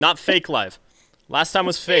Not fake live. Last time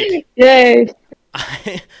was fake. Yay.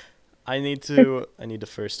 I need to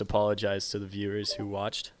first apologize to the viewers who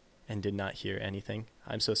watched and did not hear anything.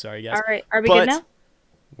 I'm so sorry, guys. All right. Are we good But now?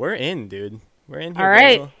 we're in, dude. We're in All here,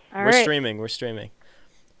 right. Basil. All We're right. streaming. We're streaming.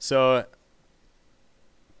 So,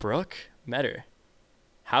 Brooke Meador,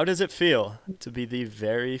 how does it feel to be the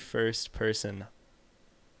very first person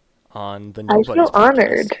on the I Nobody's feel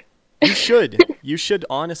honored. podcast? You should. You should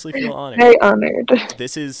honestly feel honored. Very honored.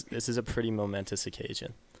 This is a pretty momentous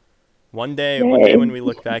occasion. One day Yay. when we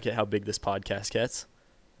look back at how big this podcast gets,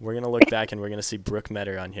 we're gonna look back and we're gonna see Brooke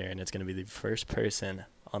Meador on here, and it's gonna be the first person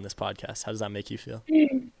on this podcast. How does that make you feel?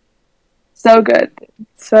 So good.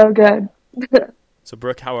 So good. So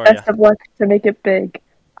Brooke, how are you? Best of luck to make it big.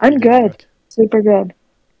 I'm You doing, good. Brooke? Super good.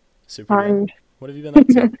 Super good. Tired. What have you been up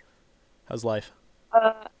to? How's life?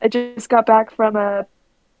 I just got back from a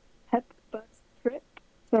pep bus trip.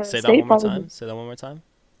 to Say that State one more Farm. time. Say that one more time.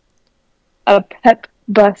 A pep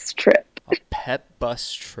bus trip. A pet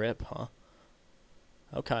bus trip, huh?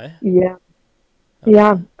 Okay. Yeah. Okay.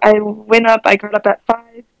 Yeah. I got up at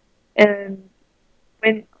 5 and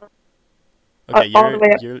went Okay, all the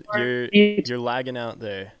way up. you're lagging out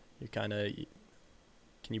there. You're kind of.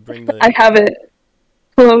 Can you bring the? I have it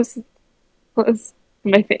close to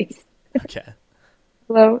my face. Okay.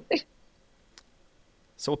 Hello.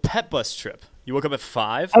 So a pet bus trip. You woke up at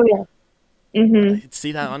 5? Oh yeah. Mhm.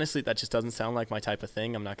 See that? Honestly, that just doesn't sound like my type of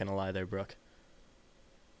thing. I'm not gonna lie there, Brooke.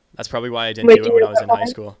 That's probably why I didn't Wait, do it you when I woke was up in at high 5?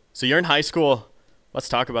 school. So you're in high school. Let's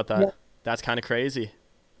talk about that. Yeah. That's kind of crazy.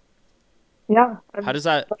 Yeah. How does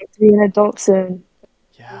that? Going to be an adult soon.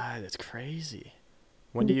 Yeah, that's crazy.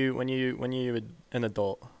 When you an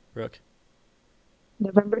adult, Brooke?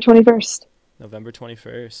 November 21st. November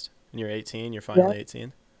 21st. And you're 18. You're finally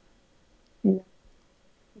 18. Yeah.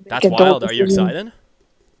 That's Make adult wild. Are you decisions. excited?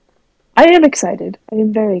 I am excited. I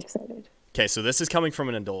am very excited. Okay, so this is coming from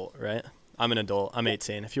an adult, right? I'm an adult. I'm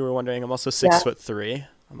 18. If you were wondering, I'm also Yeah. 6'3".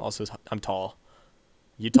 I'm tall.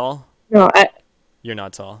 You tall? No, You're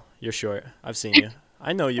not tall. You're short. I've seen you.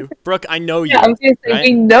 I know you, Brooke. I know you. yeah, I was gonna say right?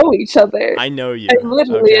 we know each other. I know you. I'm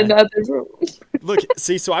literally okay? in the other room. Look,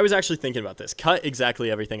 see, so I was actually thinking about this. Cut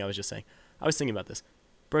exactly everything I was just saying. I was thinking about this.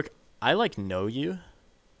 Brooke, I know you,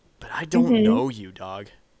 but I don't Mhm. know you, dog.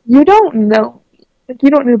 You don't know. Like, you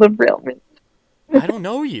don't know the real me. I don't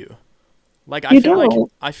know you. Like You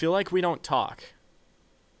don't. I feel like we don't talk.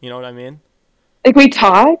 You know what I mean? Like we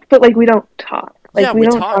talk, but like we don't talk. Like Yeah, we we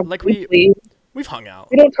don't talk, talk like, deeply. We've hung out.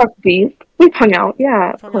 We don't talk deep. We've hung out. Yeah,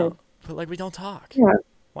 We've of hung course. out, but like we don't talk. Yeah,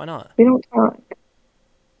 Why not? we don't talk.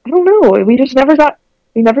 I don't know. We just never got.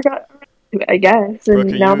 We never got around to it, I guess. And Brooke,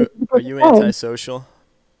 now this is the are perfect you time. antisocial?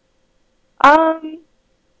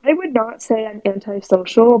 I would not say I'm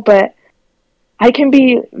antisocial, but I can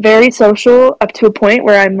be very social up to a point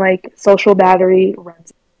where I'm like social battery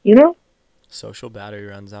runs. You know? Social battery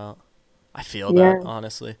runs out. I feel Yeah. that,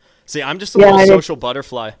 honestly. See, I'm just a Yeah, little and social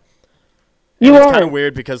butterfly. You And it's are. kind of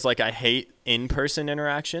weird because like I hate in-person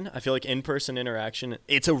interaction. I feel like in-person interaction,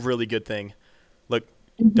 it's a really good thing. Look,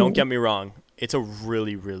 don't get me wrong. It's a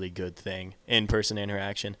really, really good thing, in-person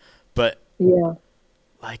interaction. But Yeah.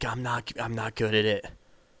 like I'm not good at it.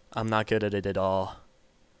 I'm not good at it at all.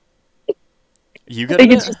 You I good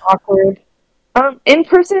think at it's it? just awkward.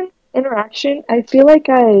 In-person interaction, I feel like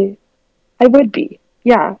I would be.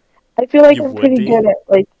 Yeah. I feel like You I'm would pretty be? good at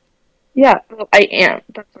like, yeah, well, I am.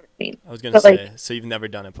 That's what I mean. I was gonna But, say, like, so you've never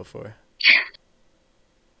done it before.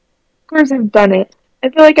 of course I've done it. I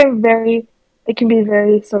feel like I can be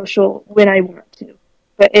very social when I want to.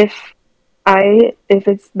 But if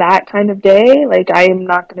it's that kind of day, like I am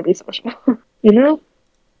not going to be social. You know?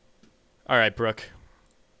 All right, Brooke.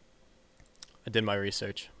 I did my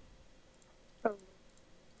research. Oh.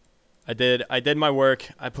 I did my work.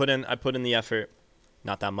 I put in the effort.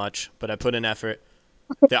 Not that much, but I put in effort.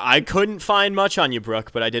 I couldn't find much on you,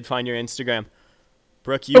 Brooke, but I did find your Instagram.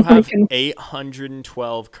 Brooke, you have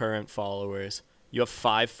 812 current followers. You have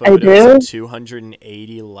 5 photos and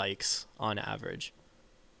 280 likes on average.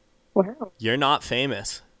 Wow. You're not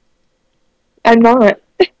famous. I'm not.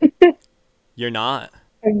 You're not.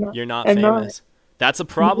 You're not I'm famous. That's a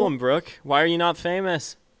problem, Brooke. Why are you not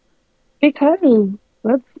famous? Because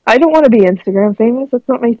I don't want to be Instagram famous. That's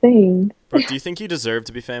not my thing. Brooke, do you think you deserve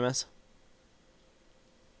to be famous?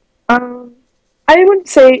 I wouldn't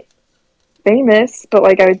say famous, but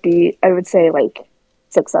like I would say like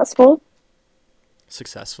successful.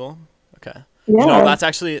 Successful? Okay. Yeah. You know, that's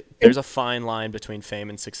actually, there's a fine line between fame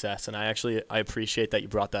and success, and I appreciate that you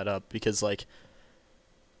brought that up because, like,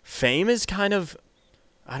 fame is kind of,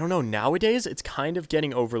 I don't know, nowadays it's kind of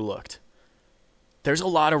getting overlooked. there's a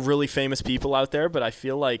lot of really famous people out there, but I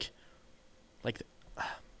feel like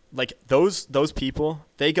those people,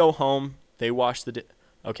 they go home, they wash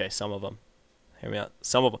okay, some of them. Hear me out.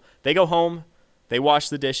 Some of them. They go home, they wash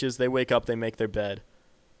the dishes, they wake up, they make their bed.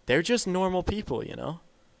 They're just normal people, you know?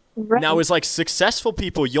 Now, Right. as like successful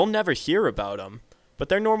people, you'll never hear about them, but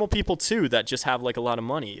they're normal people too that just have like a lot of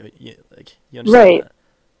money. You understand Right. that?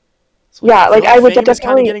 So like I Yeah, feel like like I would fame is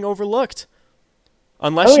kind of definitely. getting overlooked.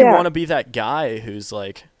 Oh Unless you yeah. want to be that guy who's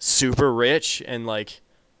like super rich and like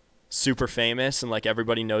super famous and like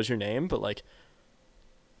everybody knows your name, but like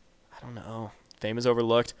I don't know. Fame is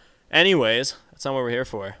overlooked. Anyways, that's not what we're here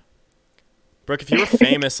for. Brooke, if you were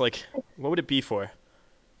famous, like what would it be for?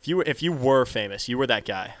 If you were famous, you were that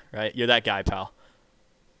guy, right? You're that guy, pal.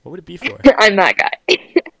 What would it be for? I'm that guy.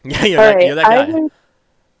 Yeah, you're All that right. you're that guy.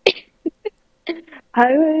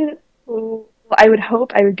 I would. Well, I would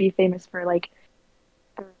hope I would be famous for like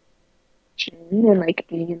fashion and like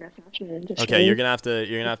being in the fashion Okay, industry. you're gonna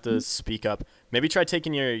have to speak up. Maybe try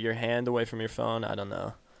taking your hand away from your phone. I don't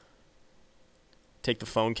know. Take the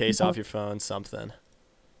phone case off No, your phone, something.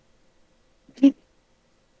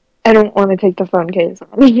 I don't want to take the phone case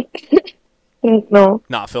off. No,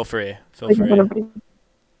 Nah, feel free. Feel like I free. want to be.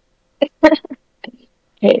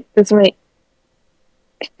 Hey, this might.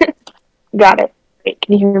 Got it. Wait,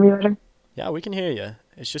 can you hear me better? Yeah, we can hear you.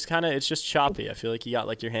 It's just choppy. I feel like you got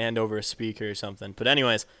like your hand over a speaker or something. But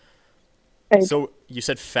anyways, Right. so you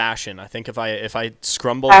said fashion. I think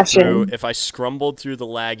Fashion. if I scrumbled through the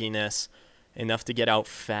lagginess enough to get out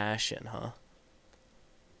fashion, huh?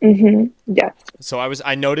 Yes. So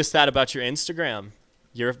I noticed that about your Instagram.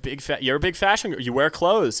 You're a big fashion girl. You wear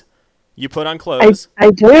clothes. You put on I clothes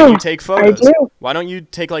I and do. you take I photos. do. Why don't you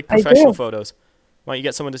take like I professional do. photos? Why don't you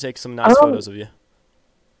get someone to take some nice Um, photos of you?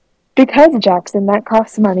 because Jackson, that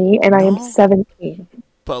costs money, and I am No, 17.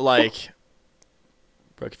 but like,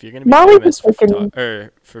 Brooke, if you're gonna be Molly was famous for taken.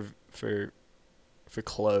 for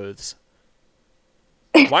clothes,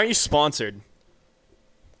 why aren't you sponsored?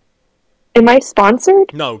 Am I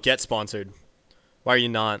sponsored? No, get sponsored. Why are you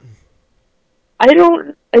not? I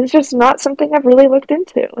don't. It's just not something I've really looked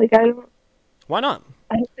into. Like I don't. Why not?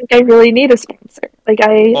 I don't think I really need a sponsor. Like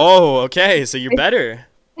Oh, okay. So you're I better.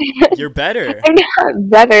 You're better. I'm not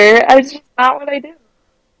better. It's just not what I do.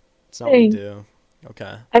 It's not what you Thing. do.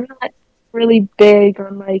 Okay. I'm not really big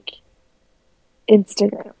on like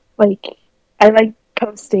Instagram. Like I like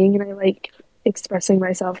posting and I like expressing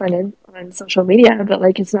myself on social media, but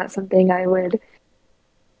like it's not something I would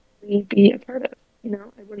really be a part of. You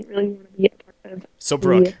know, I wouldn't really want to be a part of So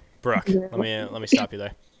the Brooke, Instagram. let me stop you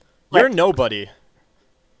there. You're What? nobody.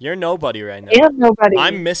 You're nobody right I now. am nobody.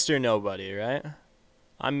 I'm Mr. Nobody, right?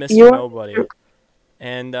 I'm Mr. You are Nobody.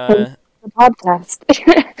 And the podcast.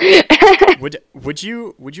 would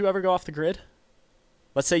you ever go off the grid?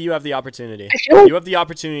 Let's say you have the opportunity. I feel like You have the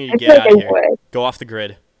opportunity to I feel get like out I of here. would. Go off the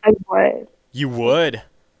grid. I would. You I would.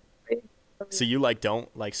 would. So you like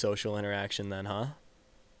don't like social interaction then, huh?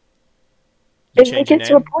 You It might change your get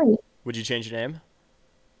to a name? point. Would you change your name?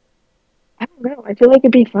 I don't know. I feel like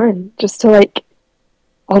it'd be fun just to like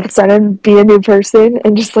all of a sudden be a new person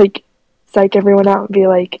and just like psych everyone out and be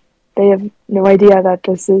like, they have no idea that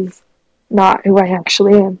this is not who I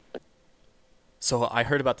actually am. So I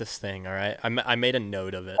heard about this thing, all right? I made a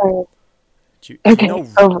note of it. So, Do you okay, know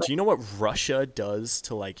over. what Russia does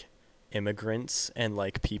to like immigrants and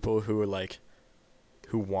like people who are like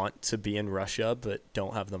who want to be in Russia but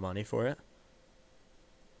don't have the money for it?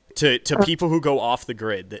 To Uh, people who go off the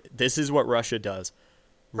grid. This is what Russia does.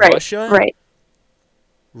 right, Russia right.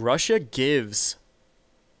 Russia gives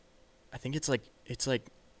I think it's like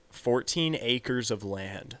 14 acres of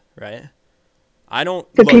land, right? I don't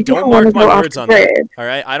The look, people don't who want to mark my go off words the on that. grid. All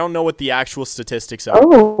right? I don't know what the actual statistics are.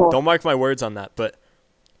 Oh, Don't mark my words on that, but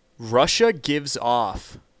Russia gives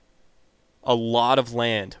off a lot of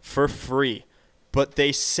land for free. But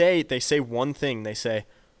they say one thing. They say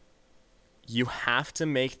you have to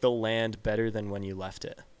make the land better than when you left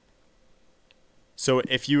it. So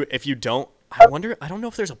if you don't, I don't know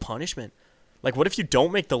if there's a punishment. Like what if you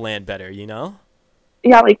don't make the land better, you know?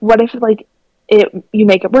 yeah. Like, what if like you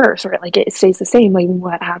make it worse or like it stays the same? Like,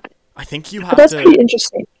 what happened? I think you But have that's to pretty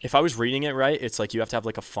interesting. if I was reading it right, it's like you have to have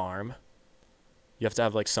like a farm. You have to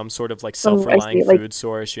have like some sort of like Oh, I self-relying see. Like, food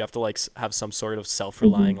source. You have to like have some sort of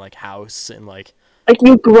self-relying mhm. like house and Like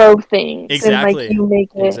you grow things and like exactly. you make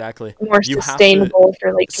it Exactly. more You have to sustainable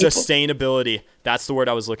for like people. sustainability. That's the word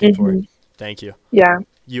I was looking for. Hmm. Thank you. Yeah.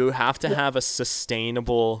 You have to Yeah. have a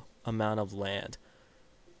sustainable amount of land.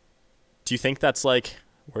 Do you think that's like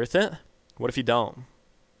worth it? What if you don't?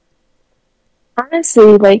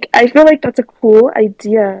 Honestly, like I feel like that's a cool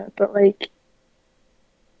idea, but like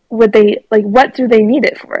would they like? What do they need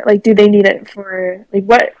it for? Like, do they need it for like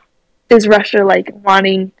what is Russia like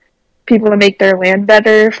wanting people to make their land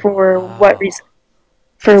better for what Wow. reason?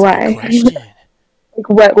 For That's a good why? question. Like,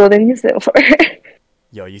 what will they use it for?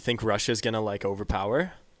 Yo, you think Russia's gonna like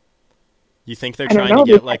overpower? You think they're I don't trying to know.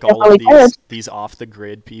 They get like all of probably could. these off the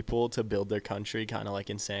grid people to build their country kind of like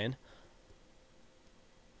insane?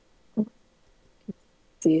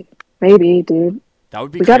 See, maybe, dude. That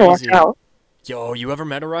would be We gotta watch crazy. out. Yo, you ever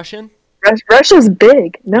met a Russian? Russia's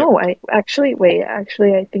big. Yo, No, I actually wait.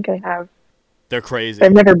 Actually, I think I have. they're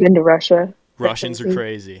I've crazy. never been to Russia. They're Russians are crazy.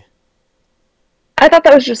 crazy. I thought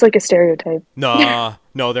that was just like a stereotype. Nah,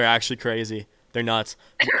 no, they're actually crazy. They're nuts.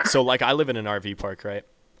 So like I live in an RV park, right?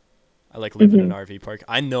 I like live in an Hmm. RV park.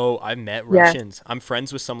 I know I've met Yeah, Russians. I'm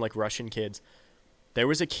friends with some like Russian kids. There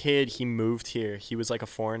was a kid, he moved here. He was like a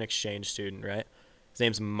foreign exchange student, right? His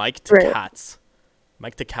name's Mike right. Katz.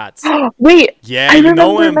 Mike the Katz. Wait, Yeah, I you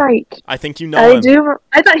know remember him. Mike. I think you know I him. do.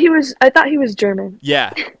 I thought he was. I thought he was German.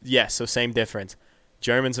 Yeah. Yeah, so same difference.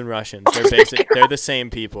 Germans and Russians. They're Oh my basic they're god! the same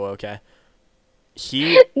people, okay?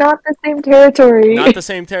 He Not the same not territory. the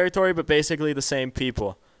same territory, but basically the same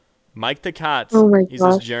people. Mike the Katz, Oh my he's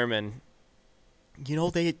this gosh! German. You know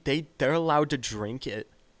they're allowed to drink at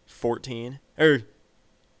 14 or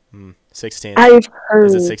 16. I've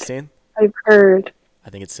Is it heard. 16? I've heard. I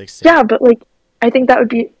think it's 16. Yeah, but like, I think that would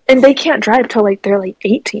be, and they can't drive till like they're like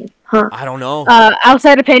 18, huh? I don't know.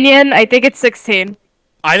 Outside opinion, I think it's 16.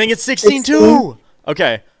 I think it's 16 16. too.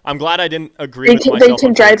 Okay, I'm glad I didn't agree They with can. They myself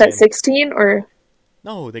can on drive at 14. 16, or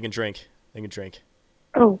No, they can drink. They can drink.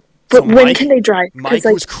 oh, So but when can Mike they drive? Because Mike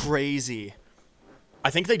like, was crazy.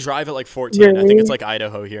 I think they drive at like 14. I think it's really, like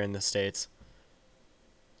Idaho here in the States.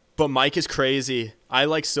 But Mike is crazy. I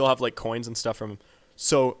like still have like coins and stuff from him.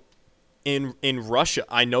 So in Russia,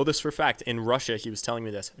 I know this for a fact. In Russia, he was telling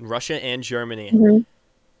me this. In Russia and Germany, hmm,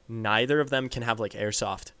 neither of them can have like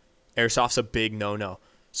airsoft. Airsoft's a big no-no.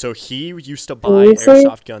 So he used to buy seriously?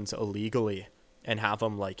 airsoft guns illegally and have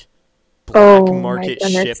them like black Oh my market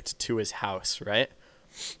goodness! shipped to his house, right?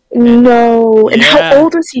 And No. And how yeah,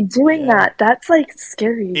 old was he doing yeah. that? That's like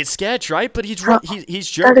scary. It's sketch, right? But How, he's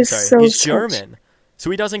that German. is Sorry, so he's sketch. German, so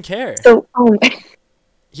he doesn't care. So, oh my,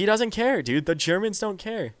 He doesn't care, dude. The Germans don't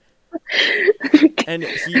care. And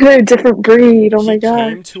they're a different breed. Oh he my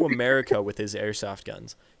gosh. came to America with his airsoft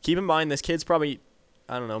guns. Keep in mind, this kid's probably,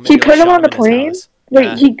 I don't know, He maybe like put them shot on him the in his plane. house.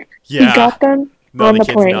 Wait, Yeah, he yeah. got them No, on the the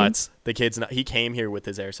kid's plane. nuts. The kid's not. He came here with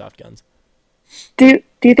his airsoft guns. Do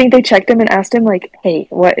you think they checked him and asked him like, "Hey,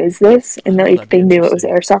 what is this?" I And don't know. like That'd be they knew it was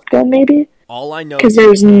an interesting. airsoft gun, maybe? All I know Because is he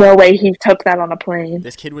there's no came. way he took that on a plane.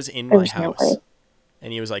 This kid was in my There's no way. house,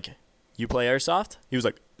 and he was like, "You play airsoft?" He was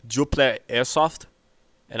like, "Do you play airsoft?"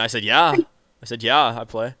 And I said, "Yeah." I said, "Yeah, I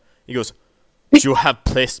play." He goes, "Do you have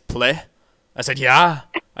place to play?" I said, "Yeah,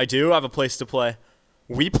 I do have a place to play."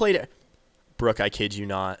 We played. Brooke, I kid you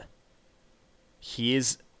not. He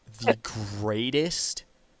is the greatest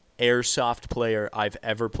airsoft player I've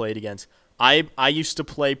ever played against. I used to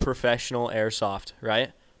play professional airsoft,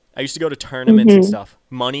 right? I used to go to tournaments and Mm-hmm. stuff,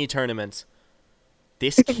 money tournaments.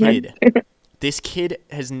 This kid, this kid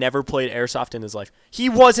has never played airsoft in his life. He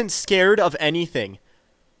wasn't scared of anything.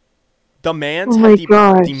 The man's Oh had my the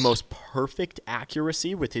gosh. most perfect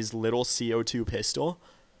accuracy with his little CO2 pistol.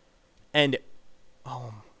 And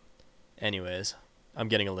oh, anyways, I'm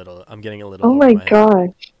getting a little Oh over my my head.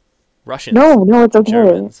 gosh. Russians, No, no, it's okay.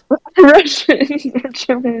 Germans, Russian or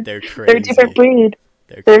German. they're They're a different crazy. breed.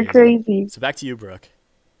 They're They're crazy. crazy. So back to you, Brooke.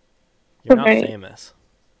 You're not Right. famous.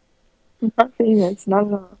 Not famous. Not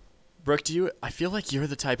at all. Brooke, I feel like you're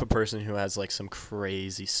the type of person who has like some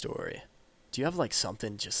crazy story. Do you have like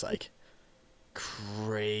something just like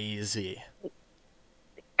crazy?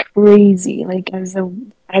 Crazy. Like as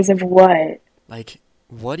of what? Like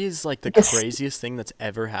what is like the Like a s- craziest thing that's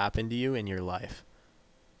ever happened to you in your life?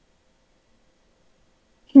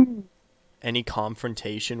 hmm. Any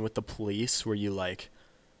confrontation with the police where you like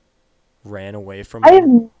ran away from I them?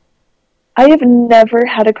 have I have never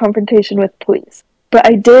had a confrontation with police, but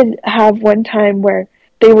I did have one time where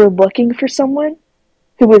they were looking for someone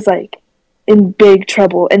who was like in big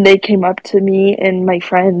trouble, and they came up to me and my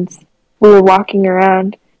friends. We were walking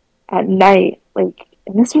around at night, like,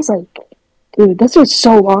 and this was like, dude, this was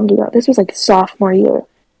so long ago. This was like sophomore year,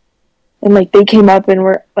 and like they came up and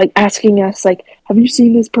were like asking us, like, "Have you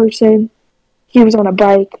seen this person? He was on a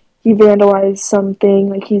bike. He vandalized something.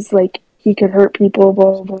 Like he's like he could hurt people."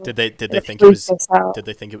 Blah blah. Did And they it think it freaked was us out. did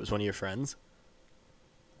they think it was one of your friends?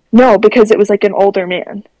 No, because it was like an older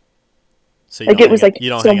man. So Like it was like you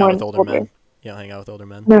don't hang out with someone older older. men. You don't hang out with older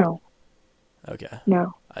men. No, Okay.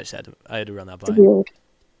 no, I had to run that it's by. weird.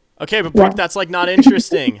 Okay, but Brooke, Yeah. that's like not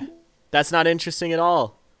interesting. That's not interesting at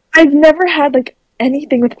all. I've never had like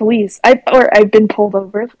anything with police. I've been pulled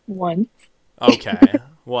over once. Okay.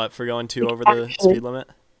 What, for going too Like over the speed actually. limit?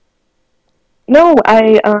 No,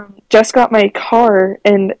 I just got my car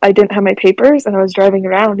and I didn't have my papers and I was driving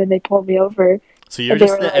around and they pulled me over So you're and they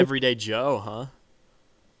just were the like, everyday Joe, huh?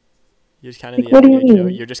 You're just kind of the "What do you everyday Joe.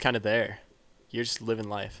 mean?" You're just kind of there. You're just living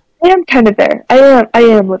life. I am kind of there. I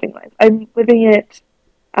am living life. I'm living it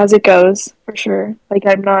as it goes for sure. Like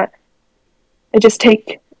I'm not. I just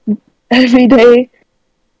take every day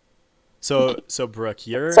So Brooke,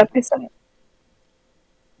 step by step.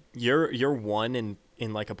 you're one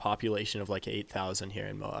in like a population of like 8,000 here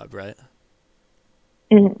in Moab, right?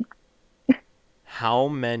 Mm. How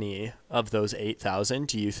many of those 8,000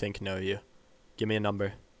 do you think know you? Give me a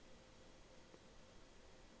number.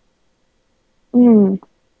 Mm.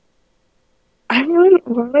 I would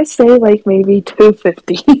want to say like maybe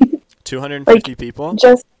 250. Like 250 people?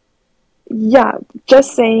 just yeah,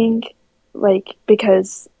 just saying like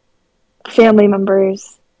because family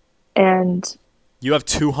members and You have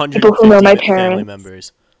people who know 250 my family parents.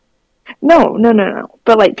 members. No.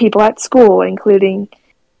 But like people at school, including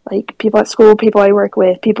like people at school, people I work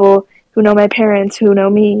with, people who know my parents, who know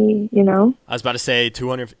me, you know? I was about to say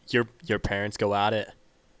 200. Your parents go at it.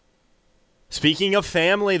 Speaking of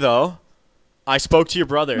family, though, I spoke to your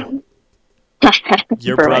brother.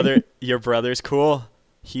 Berlin. Your brother's cool.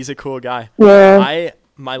 He's a cool guy. Yeah,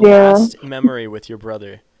 My yeah. last memory with your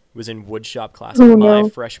brother was in woodshop class Who my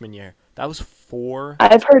knows? freshman year. That was 4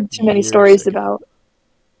 I've heard too many years stories ago. about.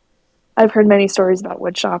 I've heard many stories about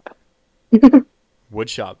woodshop.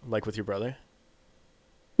 Woodshop, like with your brother.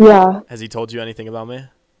 Yeah. Has he told you anything about me?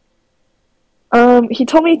 He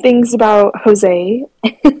told me things about Jose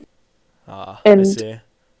I and see.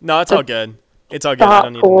 No, it's all the good. It's all good. I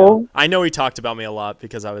don't thought need to know. pool. I know he talked about me a lot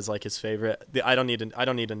because I was like his favorite. I don't need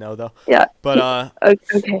to know though. Yeah. But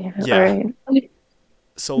Okay. All yeah. right.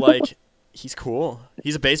 So like he's cool.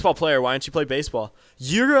 He's a baseball player. Why don't you play baseball?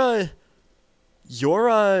 You're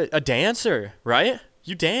a dancer, right?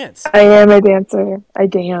 You dance. I am a dancer. I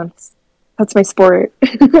dance. That's my sport.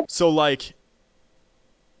 So like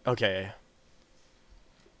okay,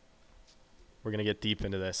 we're going to get deep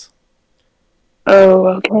into this. Oh,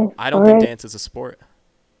 okay. I All don't think right. dance is a sport.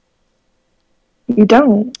 You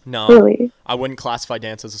don't No. really. I wouldn't classify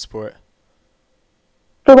dance as a sport.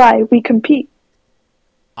 But why? We compete.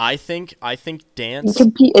 I think We dance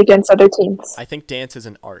compete against other teams. I think dance is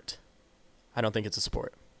an art. I don't think it's a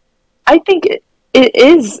sport. I think it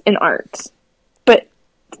is an art, but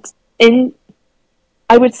in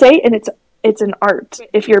I would say, and it's an art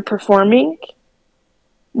if you're performing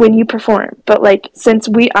when you perform. But like since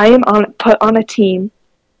I am on put on a team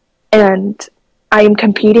and I am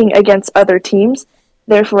competing against other teams,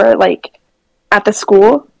 therefore like at the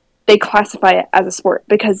school they classify it as a sport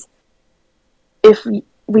because if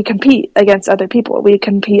we compete against other people, we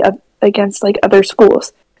compete against like other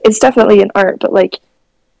schools. It's definitely an art, but like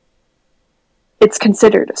it's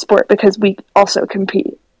considered a sport because we also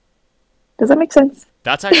compete. Does that make sense?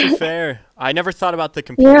 That's actually fair. I never thought about the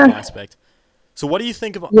competing Yeah. aspect. So what do you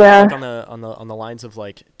think about like Yeah. on the lines of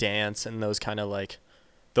like dance and those kind of like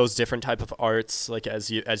those different type of arts like as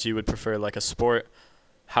you would prefer like a sport?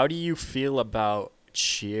 How do you feel about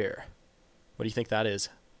cheer? What do you think that is?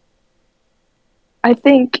 I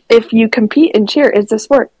think if you compete in cheer, it's a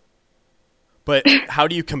sport. But how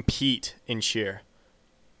do you compete in cheer?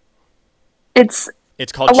 It's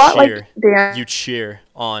It's a called lot like cheer. dance. You cheer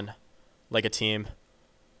on like a team.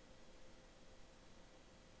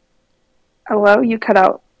 Hello, you cut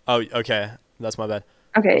out. Oh, okay. That's my bad.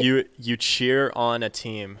 Okay. You cheer on a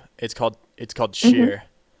team. It's called Hmm. cheer.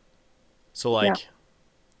 So Yeah. like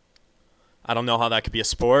I don't know how that could be a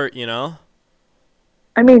sport, you know?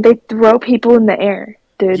 I mean, they throw people in the air,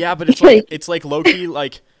 dude. Yeah, but Like, it's like low key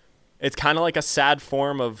like it's kind of like a sad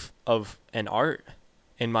form of an art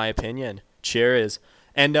in my opinion. Cheer is.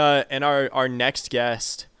 And our next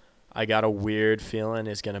guest, I got a weird feeling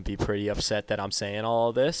is going to be pretty upset that I'm saying all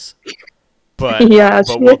of this. yeah, But she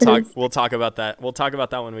is. we'll talk about that. We'll talk about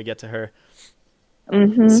that when we get to her.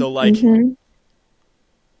 Mhm. So like Mhm.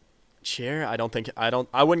 cheer,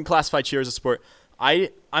 I wouldn't classify cheer as a sport.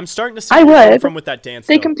 I'm starting to see I where you're coming would. from with that dance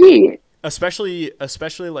They though. compete. Especially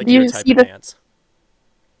like Do your you type see of the? dance.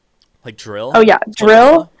 Like drill? Oh yeah, It's called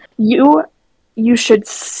drill. drill? You should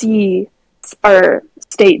see our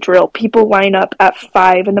state drill. People line up at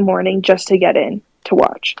 5 in the morning just to get in to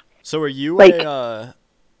watch. So Like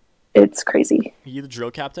it's crazy. are you the drill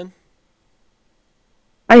captain?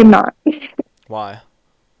 I am not. Why?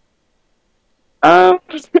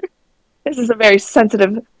 This is a very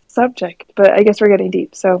sensitive subject, but I guess we're getting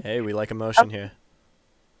deep. So Hey, we like emotion here.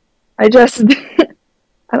 I just,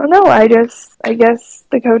 I don't know. I guess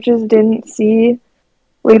the coaches didn't see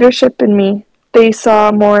leadership in me. They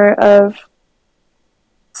saw more of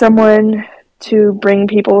someone to bring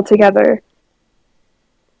people together.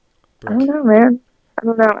 I don't Brooke, know, man. I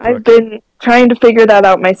don't know. I've Brooke, been trying to figure that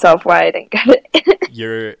out myself, why I didn't get it.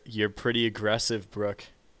 you're pretty aggressive, Brooke.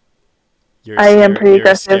 I am pretty You're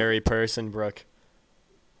a aggressive. scary person, Brooke.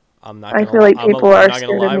 I'm not I gonna feel like people I'm are not gonna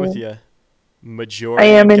scared of lie with me. you. I Majority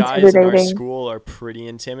am of guys in our intimidating, school are pretty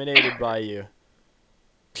intimidated by you.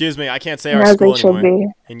 Excuse me, I can't say our as they school should anymore. be.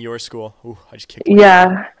 In your school. Ooh, I just kicked my table.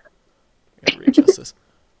 Yeah, I gotta readjust this.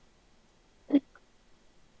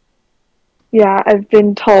 yeah. I've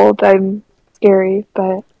been told I'm scary,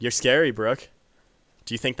 but You're scary, Brooke.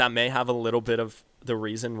 Do you think that may have a little bit of the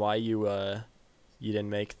reason why you didn't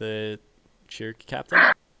make the cheer captain?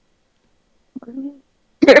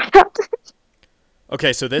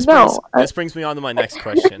 Okay, so no. this brings me on to my next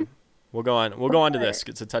question. We'll go on to this.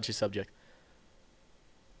 It's a touchy subject.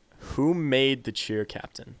 Who made the cheer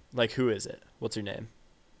captain? Like, who is it? What's her name?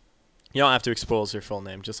 You don't have to expose her full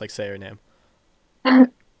name. Just like say her name.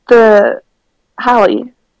 The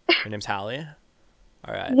Hallie. Her name's Hallie.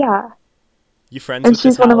 All right. Yeah, You friends and with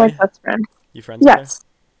this she's one of my Hallie? best friends. You friends with her? Yes,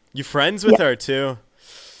 You friends with yes, her too?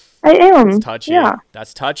 I It's am. touchy. Yeah,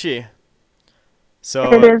 That's touchy. it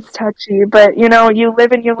So is touchy, but you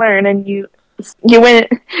live and you learn, and you win.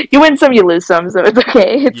 You win some, you lose some, so it's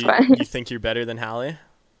okay. It's fine. you think you're better than Hallie?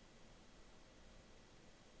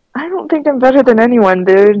 I don't think I'm better than anyone,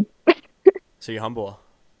 dude. So you're humble.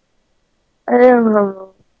 I am.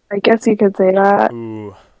 I guess you could say that.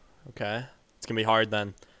 Ooh. Okay. It's gonna be hard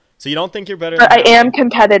then. So you don't think you're better than But I am Hallie?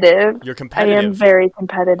 competitive. You're I am competitive. very Ooh.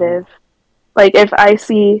 competitive. Like if I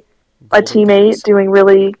see a Golden teammate goose. doing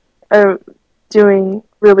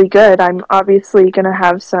really good, I'm obviously gonna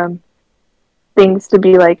have some things to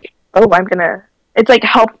be like, oh, I'm gonna. It's like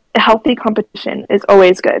healthy competition is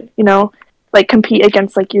always good. Like compete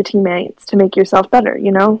against like your teammates to make yourself better.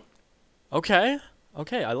 Okay.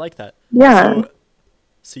 Okay, I like that. Yeah.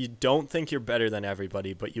 So you don't think you're better than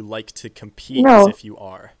everybody, but you like to compete as No. if you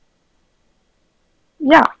are.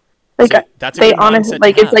 Yeah. Like See, that's a they good honestly mindset to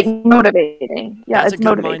like it's like have. motivating. Yeah, That's a it's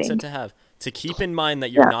good mindset motivating. to have. To keep in mind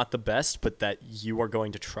that you're Yeah. not the best, but that you are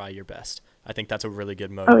going to try your best. I think that's a really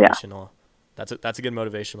good Oh yeah. motivational. That's a good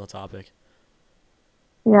motivational topic.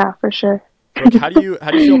 Yeah, for sure. Brooke, how do you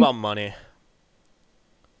feel about money?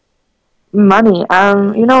 Money.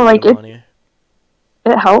 Yeah, you feel good Like about money?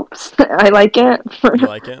 it helps. I like it. You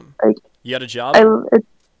like it? Like You got a I job? it,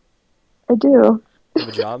 I do. You have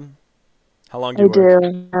a job? How long do I you work?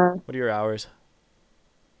 do. Yeah. What are your hours?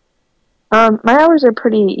 My hours are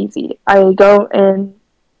pretty easy.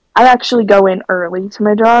 I actually go in early to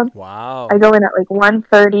my job. I Wow. go in at like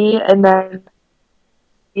 1:30 and then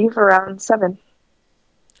leave around 7.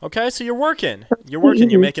 Okay, so you're working. So it's You're pretty working.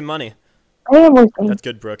 You're easy. making money. I am working. That's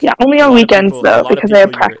good, Brooke. Yeah, only on weekends A though lot of because I people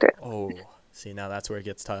have you're practice. oh, see now that's where it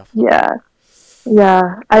gets tough. Yeah.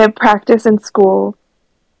 Yeah, I have practice in school,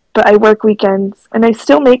 but I work weekends and I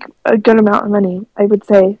still make a good amount of money, I would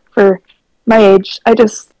say, for my age. I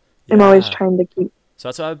just am always Yeah. trying to keep So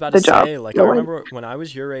that's what I was about to the job say. Like I going. remember when I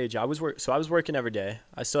was your age, I was working every day.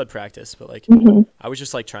 I still had practice, but like Hmm. I was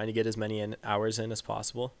just like trying to get as many hours in as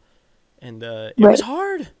possible. And it was Right.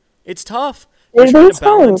 hard. It's tough. You're It trying to is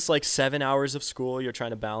hard. balance like 7 hours of school, you're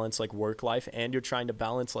trying to balance like work life, and you're trying to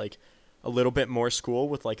balance like a little bit more school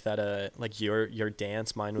with like that like your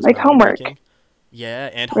dance, mine was Like homework. metalworking. Yeah,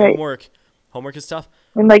 and Right. homework. Homework is tough.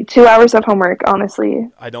 And like 2 hours of homework, honestly.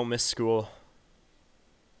 I don't miss school.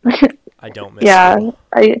 I don't miss Yeah, school.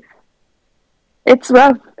 I it's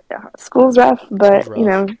rough. Yeah, school's rough, School's but rough.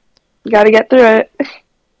 you got to get through it. It's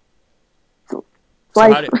So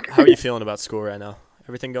life. how are you feeling about school right now?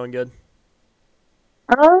 Everything going good?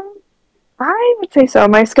 Um, I would say so.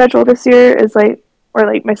 My schedule this year is like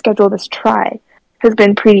my schedule this try has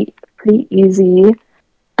been pretty easy,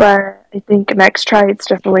 but I think next try it's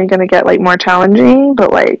definitely gonna get like more challenging.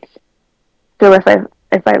 But like, feel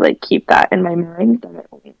if I like keep that in my mind, then it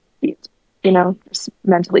will be, just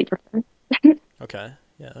mentally prepared. Okay.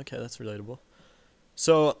 Yeah, okay, that's relatable.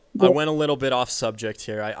 So I Yeah. went a little bit off subject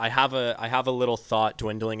here. I have a little thought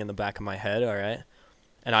dwindling in the back of my head, all right?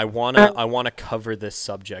 And I wanna cover this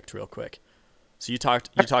subject real quick. So you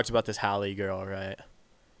talked about this Hallie girl, right?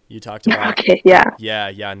 You talked about Okay. Yeah.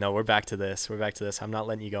 yeah, no, we're back to this. We're back to this. I'm not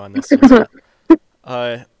letting you go on this just yet.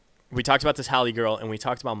 Uh we talked about this Hallie girl and we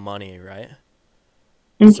talked about money, right?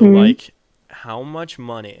 So Mhm. like how much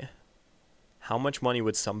money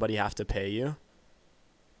would somebody have to pay you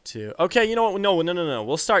 2. Okay, you know what? No.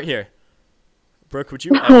 We'll start here. Brooke, would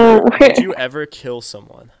you No. ever kill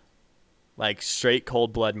someone? Like straight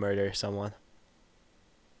cold blood murder someone?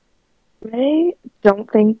 I don't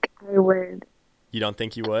think I would You don't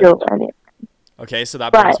think you would? kill any. Okay, so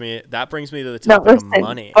that But brings me to the no, topic of listen.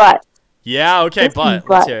 money. But Yeah, okay, listen. but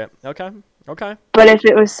let's But hear it. Okay. Okay. but if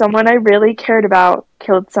it was someone I really cared about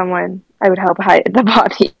killed someone, I would help hide the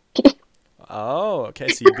body. Oh, okay,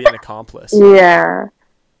 so you'd be an accomplice. Yeah,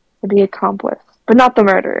 I'd be accomplice, but not the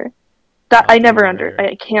murderer. That I Not the never under. murderer.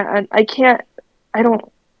 I can't. I can't. I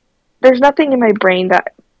don't. There's nothing in my brain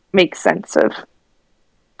that makes sense of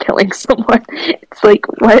killing someone. It's like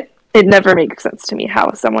what? It never makes sense to me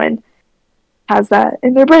how someone has that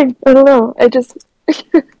in their brain. I don't know. I just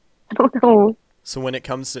I don't know. So when it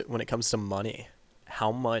comes to money,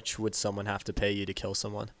 how much would someone have to pay you to kill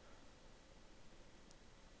someone?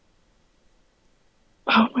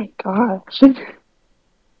 Oh my gosh.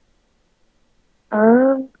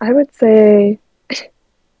 I would say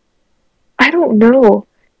I don't know.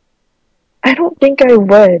 I don't think I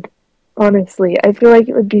would. Honestly, I feel like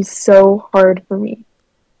it would be so hard for me.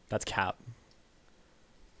 That's cap.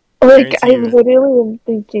 Like Guarantee I you. literally am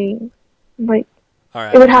thinking, like All it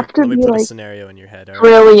right, would let me have to let me be put a like scenario in your head, all right?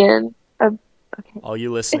 trillion of. Okay. All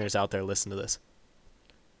you listeners out there, listen to this.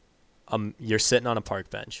 You're sitting on a park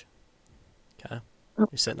bench. Okay? You're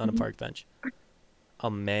sitting on a park bench. A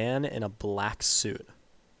man in a black suit.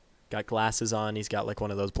 Got glasses on, he's got like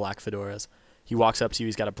one of those black fedoras. He walks up to you,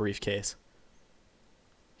 he's got a briefcase.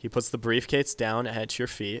 He puts the briefcase down at your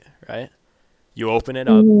feet, right? You open it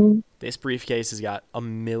up. Mhm. This briefcase has got $1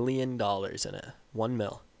 million in it. 1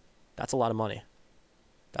 mil. That's a lot of money.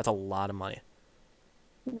 That's a lot of money.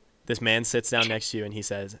 This man sits down next to you and he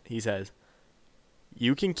says,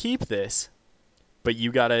 "You can keep this, but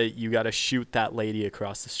you gotta shoot that lady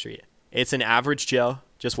across the street. It's an average Joe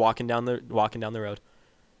just walking down the road."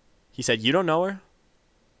 He said, "You don't know her.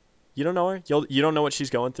 You don't know her. You don't know what she's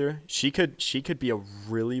going through. She could be a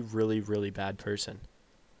really, really, really bad person.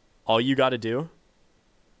 All you got to do,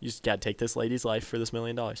 you just got to take this lady's life for this $1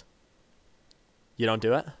 million. You don't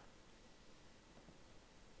do it?"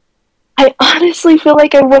 I honestly feel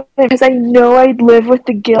like I wouldn't because I know I'd live with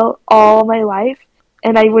the guilt all my life,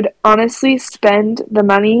 and I would honestly spend the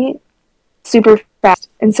money super fast,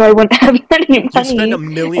 and so I wouldn't have any You'd spend money, $1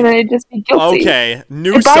 and million. then I'd just be guilty. Okay,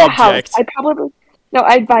 new I'd buy a house. subject. I'd probably no,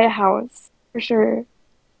 I'd buy a house for sure.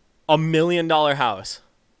 $1 million house.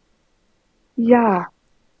 Yeah,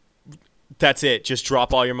 That's it. Just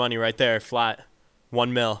drop all your money right there, flat.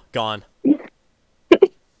 1 mil gone.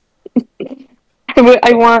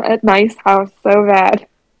 I want a nice house so bad.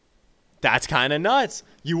 That's kind of nuts.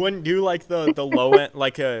 You wouldn't do like the low end,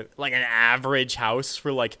 like an average house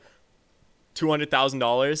for like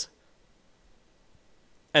 $200,000,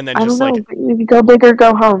 and then I don't just know, like, but you go big or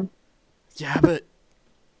go home. yeah, but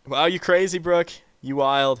wow, you crazy, Brooke. You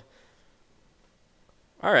wild.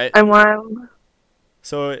 All right. I'm wild.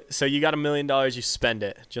 So you got $1 million, you spend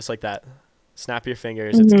it just like that. Snap your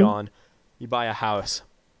fingers, it's Hmm. gone. You buy a house.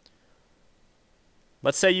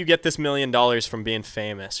 Let's say you get this $1 million from being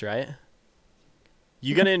famous, right?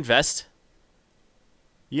 You gonna invest?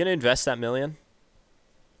 You gonna invest that million?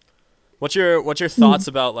 What's your thoughts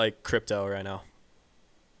about like crypto right now?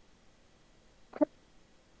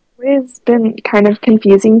 It's been kind of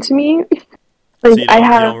confusing to me. So Like you I don't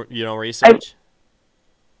you have, don't you don't I research?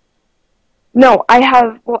 no, I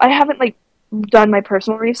have. Well, I haven't like done my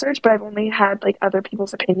personal research, but I've only had like other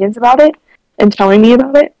people's opinions about it and telling me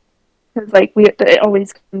about it because like it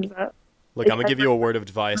always comes up. Look, Like I'm gonna give you a everyone. word of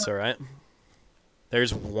advice, all right?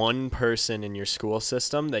 There's one person in your school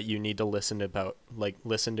system that you need to listen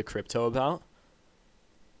to crypto about,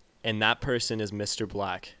 and that person is Mr.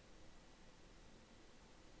 Black.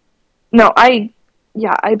 No,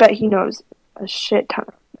 yeah, I bet he knows a shit ton.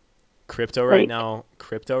 Like Crypto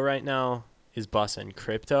right now is bussin'. it's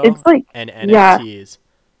Crypto like, and yeah, NFTs.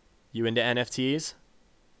 You into NFTs?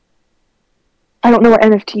 I don't know what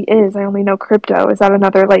NFT is. I only know crypto. Is that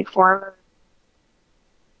another like form?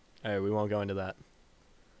 All right, we won't go into that.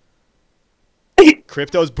 Of...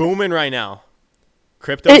 Crypto's booming right now.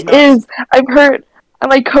 Crypto's It nuts. is. I've heard. And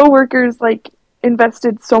my coworkers like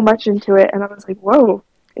invested so much into it, and I was like, whoa.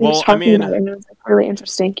 And he was Well, I talking about mean, it, and it was like really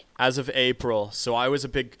interesting. as of April, so I was a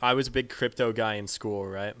big crypto guy in school,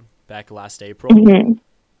 right? Back last April. Hmm.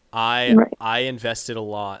 I Right. I invested a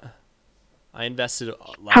lot. I invested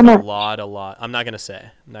How like a much? lot, a lot. I'm not gonna say.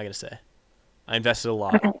 I'm not gonna say. I invested a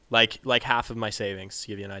lot, Okay. like half of my savings to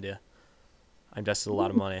give you an idea. I invested a lot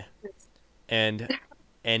of money, and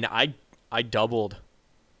and I doubled.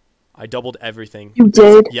 I doubled everything. You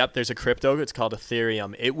did? Yep, there's a crypto. It's called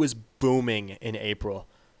Ethereum. It was booming in April.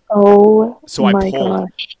 Oh So I my pulled.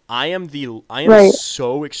 gosh. I am Right.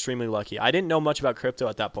 so extremely lucky. I didn't know much about crypto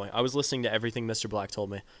at that point. I was listening to everything Mr. Black told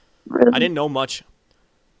me. I Really? didn't know much.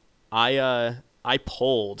 I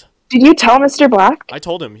pulled. Did you tell Mr. Black? I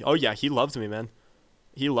told him. Oh yeah, he loved me, man.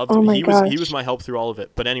 He loved Oh me. my He was gosh. my help through all of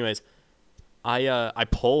it. But anyways, I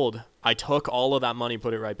pulled. I took all of that money,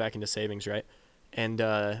 put it right back into savings, right? And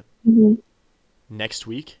Hmm. next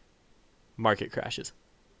week, market crashes.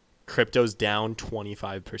 Crypto's down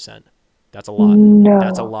 25%. That's a lot.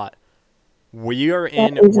 That's a No, lot.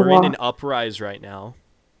 that is a We're in an lot. uprise right now,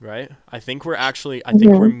 right? I think we're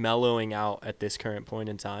Hmm. mellowing out at this current point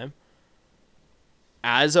in time.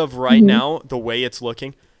 As of right Hmm. now, the way it's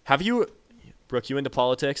looking, have you, Brooke, you into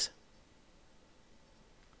politics?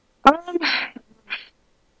 Um,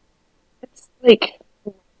 it's like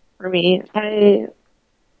for me, I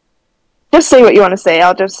just say what you want to say.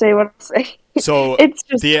 I'll just say what I say. So It's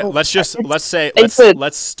just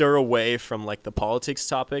let's stir away from like the politics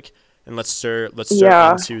topic and let's stir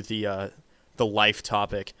yeah. into the life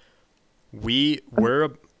topic. We're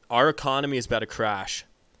our economy is about to crash,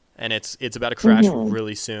 and it's about to crash Hmm.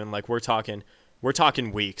 really soon. Like we're talking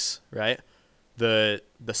weeks, right? The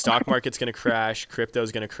stock market's gonna crash,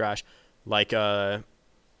 crypto's gonna crash. Like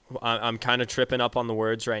I'm kind of tripping up on the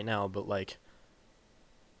words right now, but like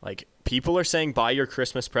people are saying buy your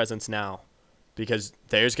Christmas presents now because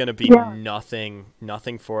there's gonna be Yeah. nothing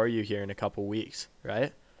for you here in a couple weeks,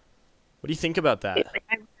 right? What do you think about that?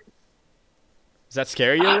 Does that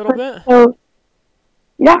scare you a little bit? So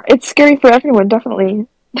yeah, it's scary for everyone, definitely.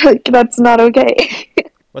 Like, that's not okay.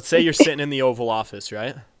 Let's say you're sitting in the Oval Office,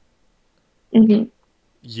 right? Hmm.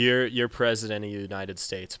 You're president of the United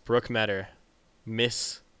States, Brooke Meador,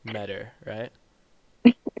 Miss Meador, right?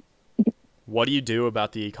 What do you do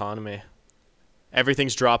about the economy?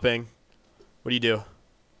 Everything's dropping. What do you do?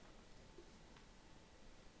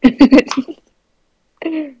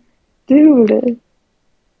 Dude,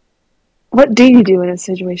 what do you do in a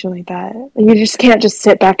situation like that? Like, you just can't just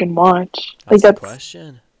sit back and watch. Like That's the that's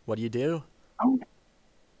question. What do you do?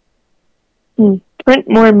 oh, print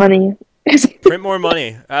more money. Print more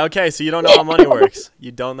money. Okay, so you don't know how money works.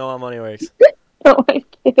 You don't know how money works. No, I'm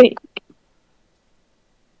kidding.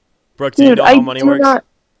 Brooke, do you Dude, know I how money do works? not.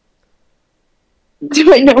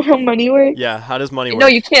 Do I know how money works? Yeah, how does money No,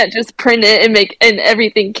 you work? can't just print it and make and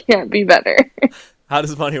everything can't be better. How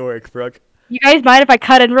does money work, Brooke? You guys mind if I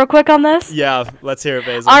cut in real quick on this? Yeah, let's hear it,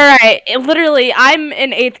 Basil. All right. Literally, I'm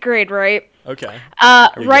in 8th grade, right? Okay.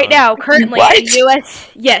 You're Right young. now, currently What? in U.S.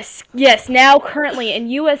 Yes. Now, currently in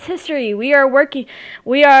U.S. history, we are working.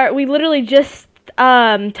 We literally just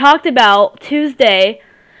talked about Tuesday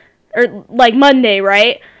or like Monday,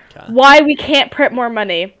 right? Okay. Why we can't print more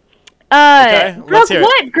money. Okay, let's Brooke, hear it.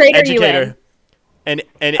 what grade are you in? Educator. An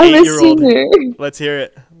I'm a 8-year-old. senior. Let's hear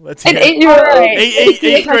it. Let's An hear it. 8-year All old. right. Let's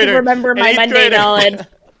see Eighth if I can grader. remember An my eighth Monday grader. knowledge.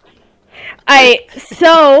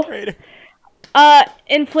 So Grader.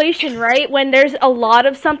 inflation, right? When there's a lot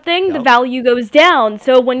of something, the Yep. value goes down.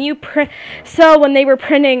 When they were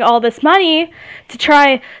printing all this money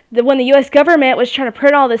when the U.S. government was trying to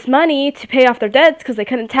print all this money to pay off their debts because they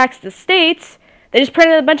couldn't tax the states, they just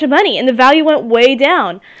printed a bunch of money, and the value went way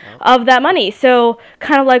down Yep. of that money. So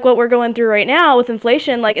kind of like what we're going through right now with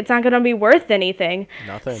inflation, like it's not going to be worth anything.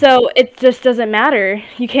 Nothing. So it just doesn't matter.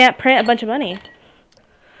 You can't print a bunch of money.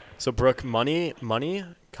 So Brooke, money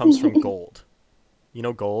comes from gold. You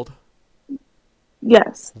know gold?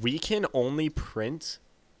 Yes. We can only print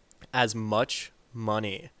as much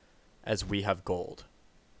money as we have gold.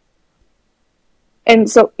 And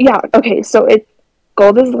so yeah, okay, so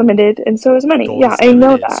gold is limited and so is money. Gold Yeah, is I know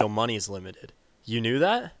limited, that. so money is limited. You knew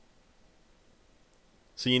that?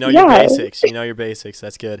 So you know your Yeah. basics. You know your basics.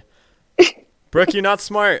 That's good. Brooke, you're not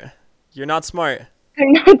smart. You're not smart.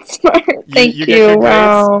 I'm not smart. Thank You get you. good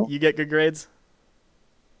grades? Wow. You get good grades?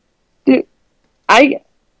 Dude, I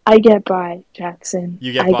get by, Jackson.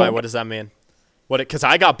 You get I by. get What does that mean? Because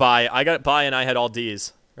I got by. I got by and I had all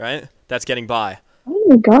D's, right? That's getting by. Oh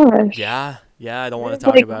my gosh. Yeah. I don't want I to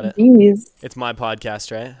have talk about it. bees. It's my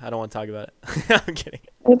podcast, right? I don't want to talk about it. I'm kidding.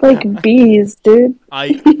 I have like bees, dude.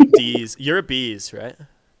 D's. You're a B's, right?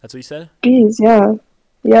 That's what you said? Bees, yeah.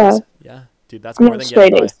 Yeah. B's. Yeah. Dude, that's I'm more a than getting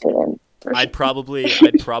straight A by. student. For I'd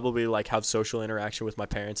sure. probably like have social interaction with my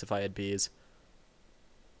parents if I had B's.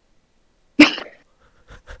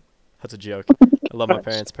 That's a joke. I love my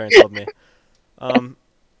parents. Parents love me.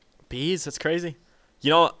 B's, that's crazy. You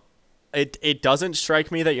know, it doesn't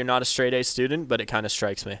strike me that you're not a straight A student, but it kind of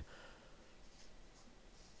strikes me.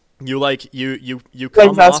 You like you What's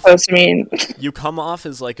come that off supposed to mean? you come off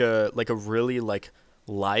as like a really like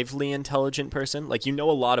lively, intelligent person. Like you know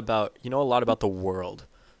a lot about the world.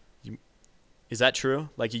 You, is that true?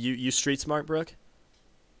 Like you street smart, Brooke?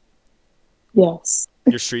 Yes.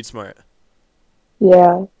 You're street smart.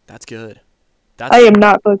 Yeah. That's good. I That's am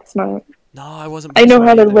not book smart. no, I wasn't I book know smart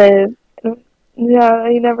how to either. live. Yeah,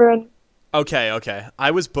 I never. Okay, okay.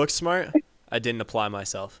 I was book smart. I didn't apply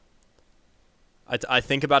myself. I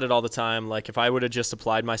think about it all the time. Like if I would have just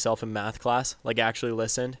applied myself in math class, like actually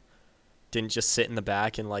listened, didn't just sit in the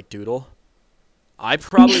back and like doodle, I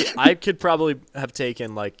could probably have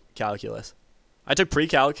taken like calculus. I took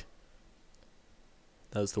pre-calc.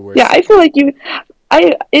 That was the Yeah, worst. I feel like you.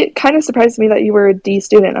 It kind of surprised me that you were a D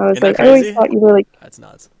student. I was Isn't that like, I always crazy? thought you were like, That's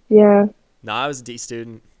nuts. yeah. No, I was a D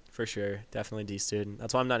student for sure. Definitely D student.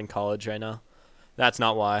 That's why I'm not in college right now. That's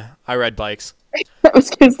not why. I ride bikes. I was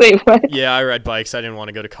gonna say what? Yeah, I ride bikes. I didn't want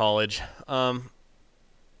to go to college.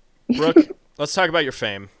 Brooke, let's talk about your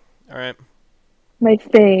fame. All right. My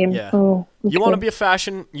fame. Yeah. Oh, You want to okay. be a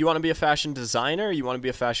fashion? You want to be a fashion designer? Or you want to be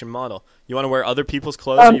a fashion model? You want to wear other people's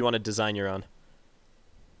clothes, or Um, you want to design your own?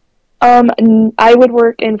 I would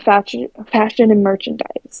work in fashion and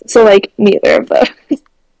merchandise. So like neither of those.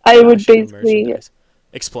 I would Fashion and basically, merchandise.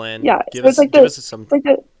 Explain. yeah. Give So it's us like give the us some. it's like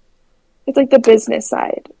the it's like the business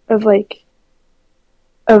side of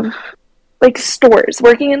of like stores,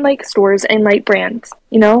 working in like stores and like brands,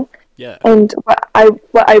 you know. Yeah. And what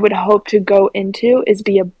I would hope to go into is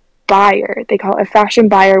be a buyer. They call it a fashion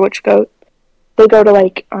buyer, which they go to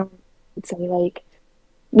like let's say like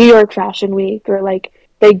New York Fashion Week, or like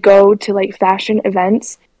they go to like fashion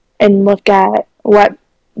events and look at what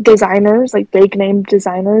designers, like big name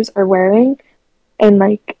designers, are wearing, and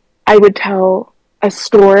like I would tell a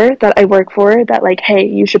store that I work for that like, hey,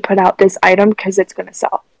 you should put out this item because it's gonna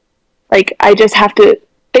sell. Like I just have to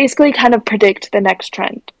basically kind of predict the next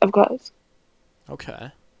trend of clothes,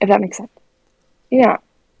 Okay. if that makes sense. Yeah.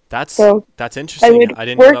 That's So that's I interesting. would I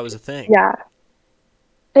didn't know work. that was a thing. Yeah,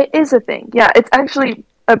 it is a thing. Yeah, it's actually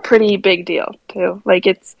a pretty big deal too. Like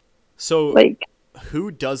it's So, like,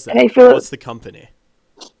 who does and that? I feel What's the company?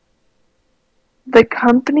 the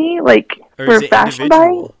company, like Or is for it fashion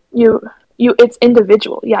buying, individual? it's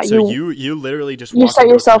individual. Yeah, So you literally just you walk set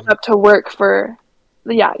into a yourself company. up to work for.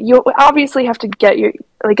 Yeah, you obviously have to get your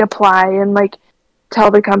like apply and like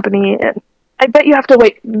tell the company, and I bet you have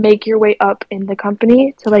to make your way up in the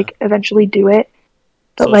company to Okay. like eventually do it.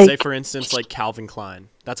 But So say like, for instance like Calvin Klein.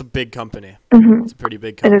 That's a big company. It's mhm, a pretty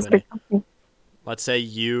big it is a company. big company. Let's say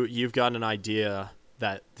you've got an idea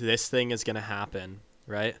that this thing is going to happen,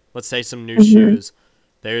 right? Let's say some new Hmm. shoes.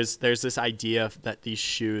 There's this idea that these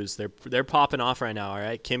shoes they're popping off right now, all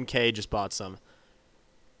right? Kim K just bought some,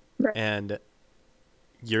 Right. and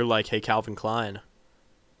you're like, "Hey Calvin Klein,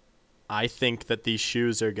 I think that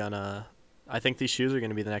I think these shoes are going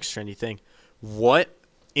to be the next trendy thing." What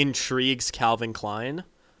intrigues Calvin Klein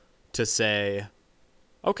to say,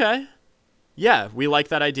 "Okay, yeah, we like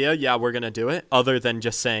that idea. Yeah, we're going to do it." Other than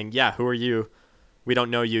just saying, "Yeah, who are you? We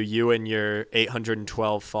don't know you. You and your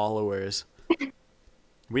 812 followers.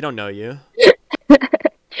 We don't know you."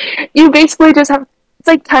 You basically just have, it's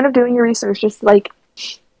like kind of doing your research. Just like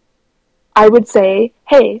I would say,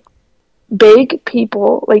 hey, big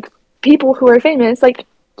people, like people who are famous, like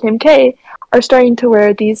Kim K, are starting to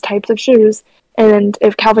wear these types of shoes. And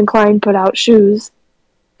if Calvin Klein put out shoes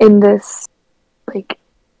in this like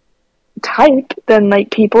type, then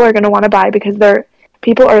like people are gonna want to buy because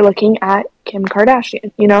people are looking at Kim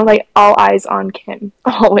Kardashian. You know, like all eyes on Kim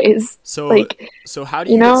always. So Like, so how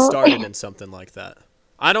do you you get know, started in something like that?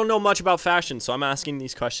 I don't know much about fashion, so I'm asking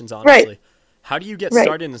these questions right, honestly. How do you get right.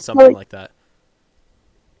 started in So something like, like that?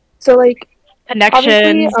 so like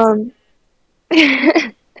obviously, Connections.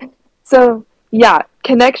 so yeah,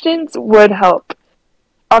 connections would help.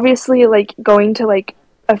 Obviously, like going to like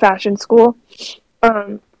a fashion school,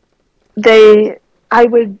 um, they I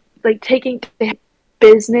would like taking they have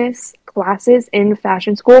business classes in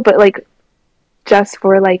fashion school, but like just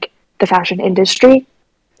for like the fashion industry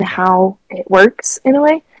and Okay. how it works in a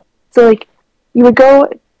way. So like you would go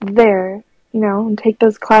there, and take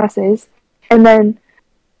those classes, and then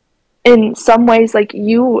in some ways like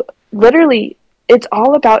you literally, it's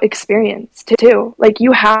all about experience too. Like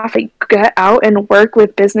you have to get out and work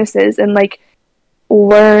with businesses and like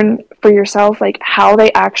learn for yourself like how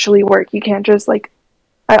they actually work. You can't just like,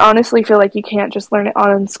 I honestly feel like you can't just learn it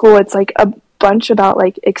on in school. It's like a bunch about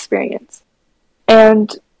like experience.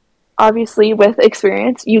 And obviously with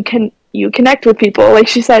experience you connect with people. Like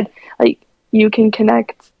she said, like you can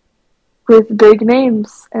connect with big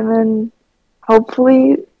names, and then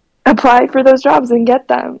hopefully apply for those jobs and get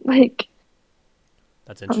them. Like,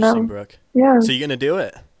 That's I don't interesting, know. Brooke. Yeah, So you're gonna do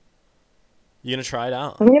it? You gonna try it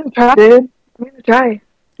out? I'm gonna try, dude. I'm gonna try. You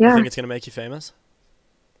Yeah. think it's gonna make you famous?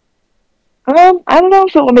 I don't know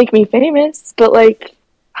if it will make me famous, but like,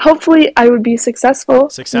 hopefully, I would be successful.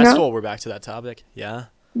 Successful. We're back to that topic. Yeah.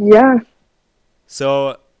 Yeah.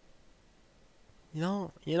 So, you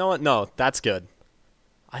know what? No, that's good.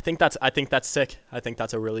 I think that's sick. I think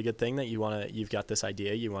that's a really good thing that you've got this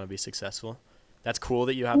idea. You want to be successful. That's cool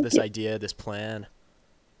that you have this idea, this plan.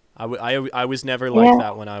 I was never like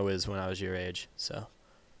that when I was your age. So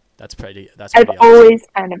that's pretty I've awesome. always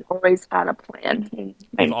had a plan. In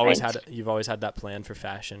my mind. You've always had that plan for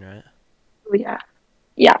fashion, right? Oh, yeah.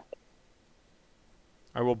 Yeah.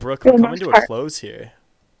 All right, well, Brooke, For we're the coming most to a part. close here.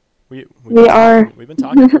 We've are. We've been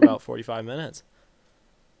talking for about 45 minutes.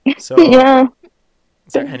 So, Yeah.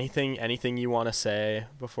 is there anything you want to say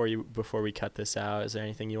before we cut this out? Is there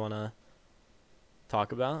anything you want to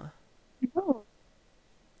talk about? No.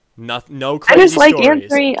 No I crazy just like stories.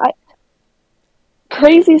 answering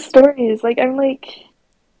crazy stories. Like, I'm like,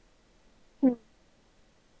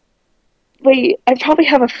 wait, I probably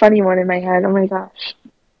have a funny one in my head. Oh my gosh.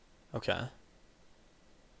 Okay.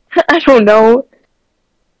 I don't know.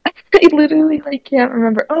 I literally like can't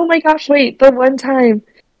remember. Oh my gosh, wait, the one time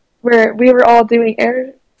where we were all doing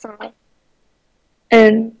airsoft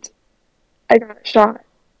and I got shot,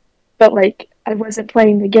 but like I wasn't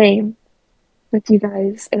playing the game with you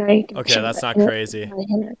guys, and I got Okay, shot that's not in crazy. my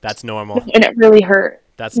hand, That's normal. and it really hurt.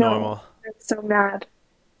 That's No, normal. I'm so mad.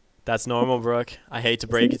 That's normal, Brooke. I hate to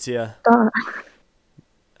break it to you. God,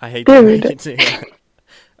 I hate to break dude. it to you.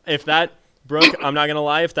 If that, Brooke, I'm not gonna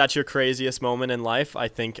lie. If that's your craziest moment in life, I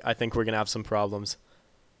think we're gonna have some problems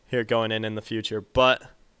here going in the future. But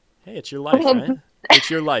hey, it's your life, right? It's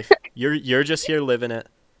your life. You're just here living it.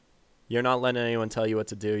 You're not letting anyone tell you what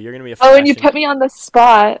to do. You're gonna be a Oh, and you fashion. put me on the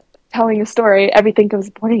spot telling a story. Everything goes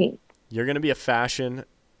blank. You're gonna be a fashion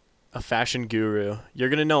guru. You're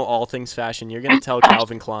gonna know all things fashion. You're gonna tell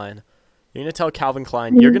Calvin Klein. You're gonna tell Calvin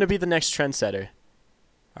Klein. You're gonna be the next trendsetter.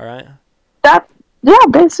 All right. Yeah,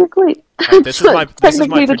 basically. All right, this is my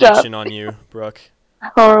Technically the prediction job. on you, Brooke.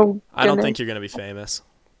 Oh, I don't goodness. think you're gonna be famous.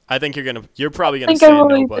 I think you're probably I gonna think I've say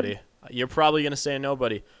already nobody. You're probably gonna say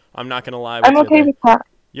nobody. I'm not gonna lie I'm with you okay there. with that.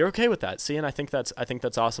 You're okay with that. See, and I think that's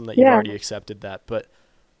awesome that you've Yeah. already accepted that. But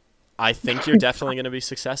I think you're definitely gonna be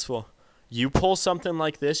successful. You pull something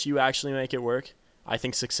like this, you actually make it work. I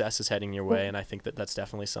think success is heading your way, and I think that's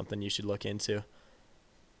definitely something you should look into.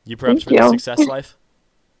 You prepped Thank for the you. success life?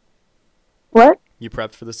 What? You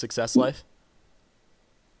prepped for the success life?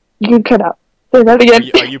 You can cut out. Say that again.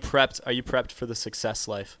 Are you prepped? Are you prepped for the success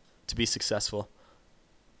life to be successful?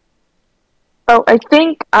 Oh, I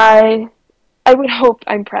think I would hope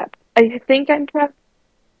I'm prepped. I think I'm prepped,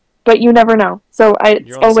 but you never know. So it's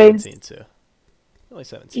You're only always 17 too. You're only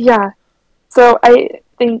 17. yeah. So I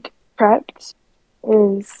think prepped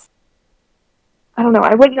is I don't know.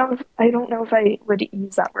 I don't know if I would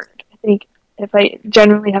use that word. I think if I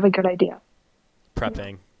genuinely have a good idea.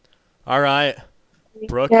 Prepping. All right.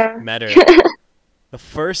 Brooke Yeah. Meador. The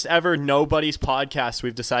first ever Nobody's podcast.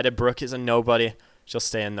 We've decided Brooke is a nobody. She'll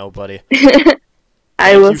stay a nobody.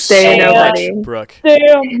 I will say so nobody. much, Brooke.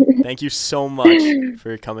 Damn. Thank you so much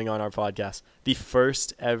for coming on our podcast. The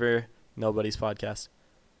first ever Nobody's podcast.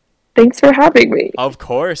 Thanks for having me. Of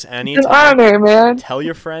course, It's an anytime. honor, man. Tell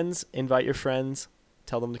your friends, invite your friends,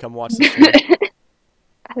 tell them to come watch the stream.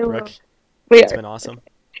 I will. Brooke, Wait, it's been awesome.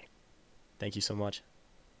 Thank you so much.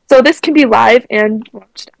 so this can be live and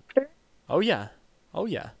watched after? Oh yeah. Oh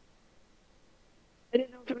yeah. I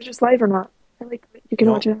didn't know if it was just live or not. I like that you can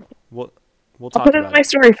No, watch it after. We'll I'll talk put it on about my it.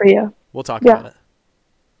 story for you, We'll talk Yeah. about it.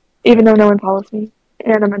 even though no one follows me.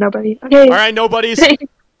 And I'm a nobody. Okay. All right, nobodies.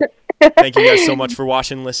 Thank you guys so much for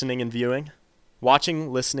watching, listening, and viewing.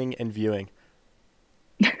 Watching, listening, and viewing.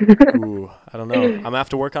 Ooh, I don't know. I'm going to have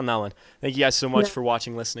to work on that one. Thank you guys so much Yeah. for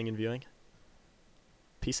watching, listening, and viewing.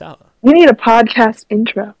 Peace out. We need a podcast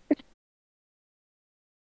intro.